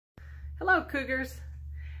Hello, Cougars.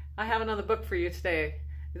 I have another book for you today.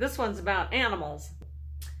 This one's about animals.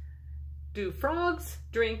 Do frogs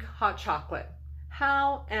drink hot chocolate?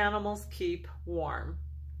 How animals keep warm.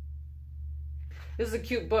 This is a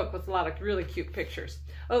cute book with a lot of really cute pictures.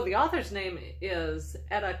 Oh, the author's name is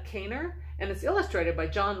Etta, and it's illustrated by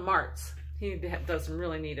John Martz. He does some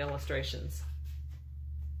really neat illustrations.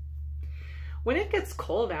 When it gets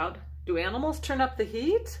cold out, do animals turn up the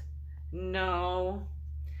heat? No.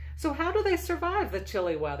 So how do they survive the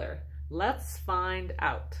chilly weather? Let's find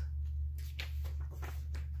out.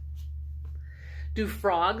 Do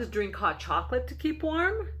frogs drink hot chocolate to keep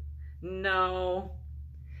warm? No.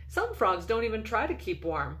 Some frogs don't even try to keep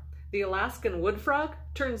warm. The Alaskan wood frog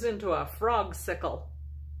turns into a frog sickle.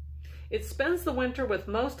 It spends the winter with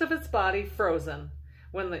most of its body frozen.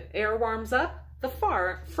 When the air warms up, the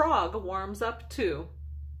frog warms up too.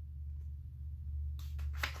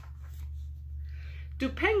 Do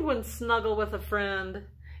penguins snuggle with a friend?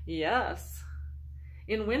 Yes.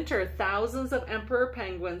 In winter, thousands of emperor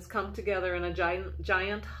penguins come together in a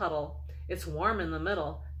giant huddle. It's warm in the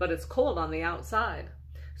middle, but it's cold on the outside.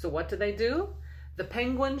 So what do? The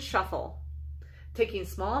penguins shuffle. Taking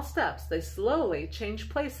small steps, they slowly change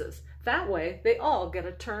places. That way, they all get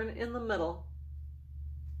a turn in the middle.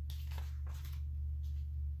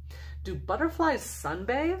 Do butterflies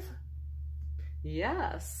sunbathe?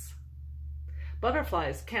 Yes.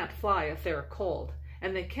 Butterflies can't fly if they're cold,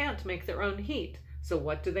 and they can't make their own heat. So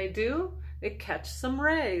what do? They catch some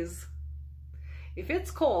rays. If it's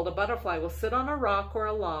cold, a butterfly will sit on a rock or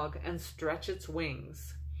a log and stretch its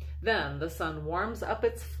wings. Then the sun warms up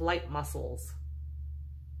its flight muscles.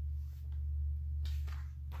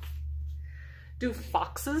 Do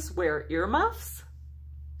foxes wear earmuffs?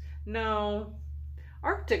 No.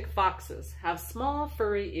 Arctic foxes have small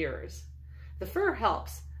furry ears. The fur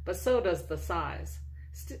helps, but so does the size.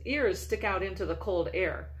 Ears stick out into the cold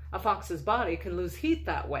air. A fox's body can lose heat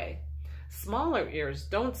that way. Smaller ears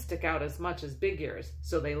don't stick out as much as big ears,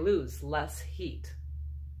 so they lose less heat.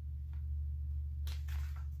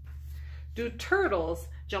 Do turtles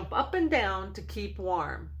jump up and down to keep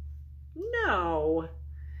warm? No.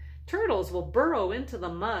 Turtles will burrow into the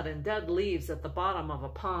mud and dead leaves at the bottom of a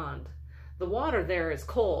pond. The water there is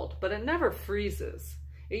cold, but it never freezes.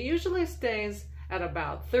 It usually stays at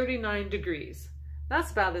about 39 degrees.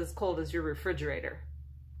 That's about as cold as your refrigerator.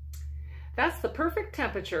 That's the perfect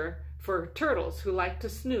temperature for turtles who like to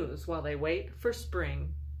snooze while they wait for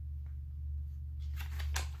spring.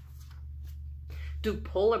 Do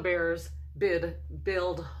polar bears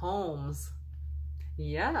build homes?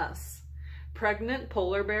 Yes. Pregnant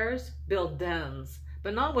polar bears build dens,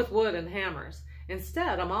 but not with wood and hammers.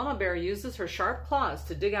 Instead, a mama bear uses her sharp claws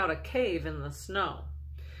to dig out a cave in the snow.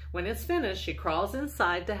 When it's finished, she crawls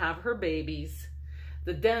inside to have her babies.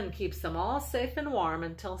 The den keeps them all safe and warm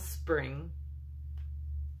until spring.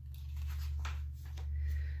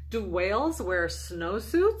 Do whales wear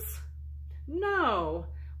snowsuits? No.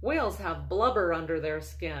 Whales have blubber under their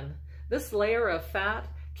skin. This layer of fat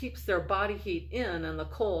keeps their body heat in and the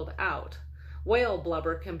cold out. Whale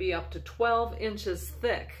blubber can be up to 12 inches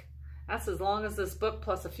thick. That's as long as this book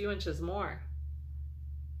plus a few inches more.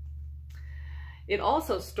 It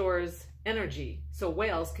also stores energy, so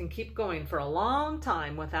whales can keep going for a long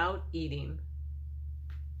time without eating.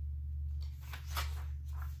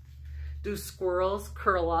 Do squirrels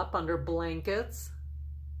curl up under blankets?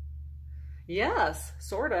 Yes,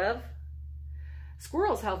 sort of.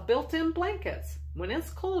 Squirrels have built-in blankets. When it's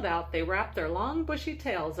cold out, they wrap their long bushy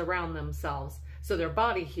tails around themselves so their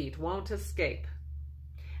body heat won't escape.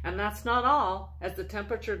 And that's not all. As the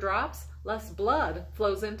temperature drops, less blood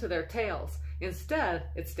flows into their tails. Instead,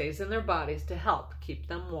 it stays in their bodies to help keep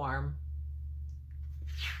them warm.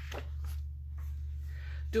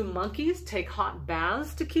 Do monkeys take hot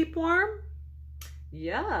baths to keep warm?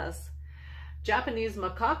 Yes. Japanese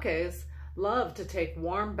macaques love to take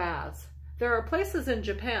warm baths. There are places in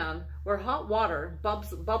Japan where hot water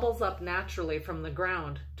bubbles up naturally from the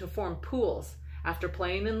ground to form pools. After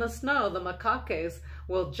playing in the snow, the macaques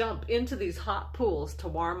will jump into these hot pools to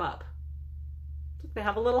warm up. They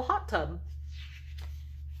have a little hot tub.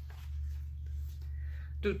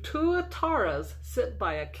 Do tuataras sit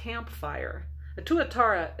by a campfire? A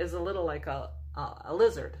tuatara is a little like a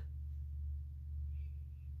lizard.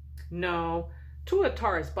 No,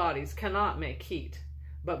 tuatara's bodies cannot make heat,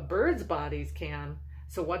 but birds' bodies can.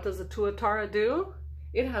 So what does a tuatara do?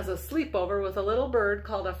 It has a sleepover with a little bird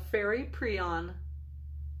called a fairy prion.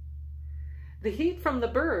 The heat from the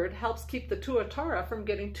bird helps keep the tuatara from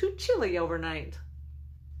getting too chilly overnight.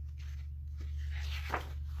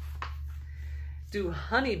 Do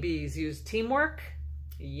honeybees use teamwork?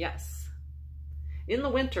 Yes. In the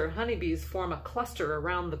winter, honeybees form a cluster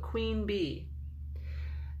around the queen bee.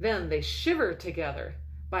 Then they shiver together.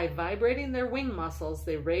 By vibrating their wing muscles,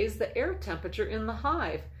 they raise the air temperature in the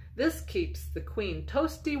hive. This keeps the queen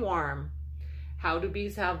toasty warm. How do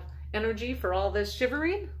bees have energy for all this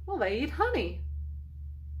shivering? Well, they eat honey.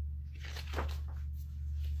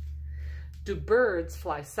 Do birds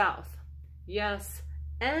fly south? Yes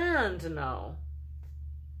and no.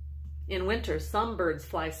 In winter, some birds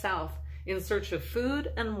fly south in search of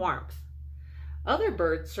food and warmth. Other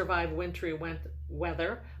birds survive wintry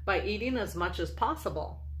weather by eating as much as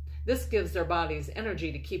possible. This gives their bodies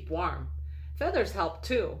energy to keep warm. Feathers help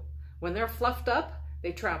too. When they're fluffed up,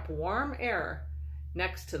 they trap warm air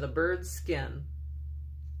next to the bird's skin.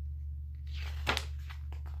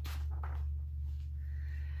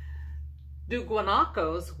 Do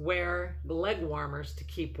guanacos wear leg warmers to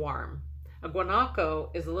keep warm? A guanaco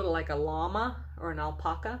is a little like a llama or an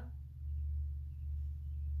alpaca.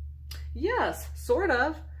 Yes, sort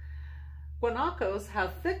of. Guanacos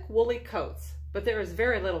have thick woolly coats, but there is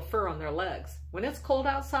very little fur on their legs. When it's cold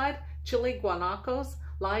outside, chilly guanacos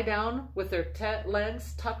lie down with their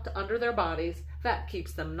legs tucked under their bodies. That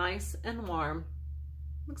keeps them nice and warm.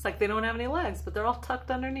 Looks like they don't have any legs, but they're all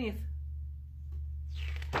tucked underneath.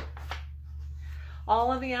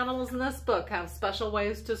 All of the animals in this book have special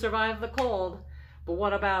ways to survive the cold. But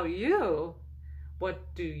what about you?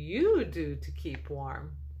 What do you do to keep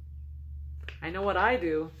warm? I know what I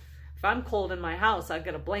do. If I'm cold in my house, I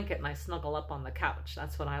get a blanket and I snuggle up on the couch.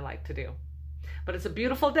 That's what I like to do. But it's a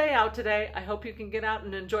beautiful day out today. I hope you can get out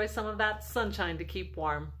and enjoy some of that sunshine to keep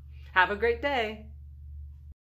warm. Have a great day.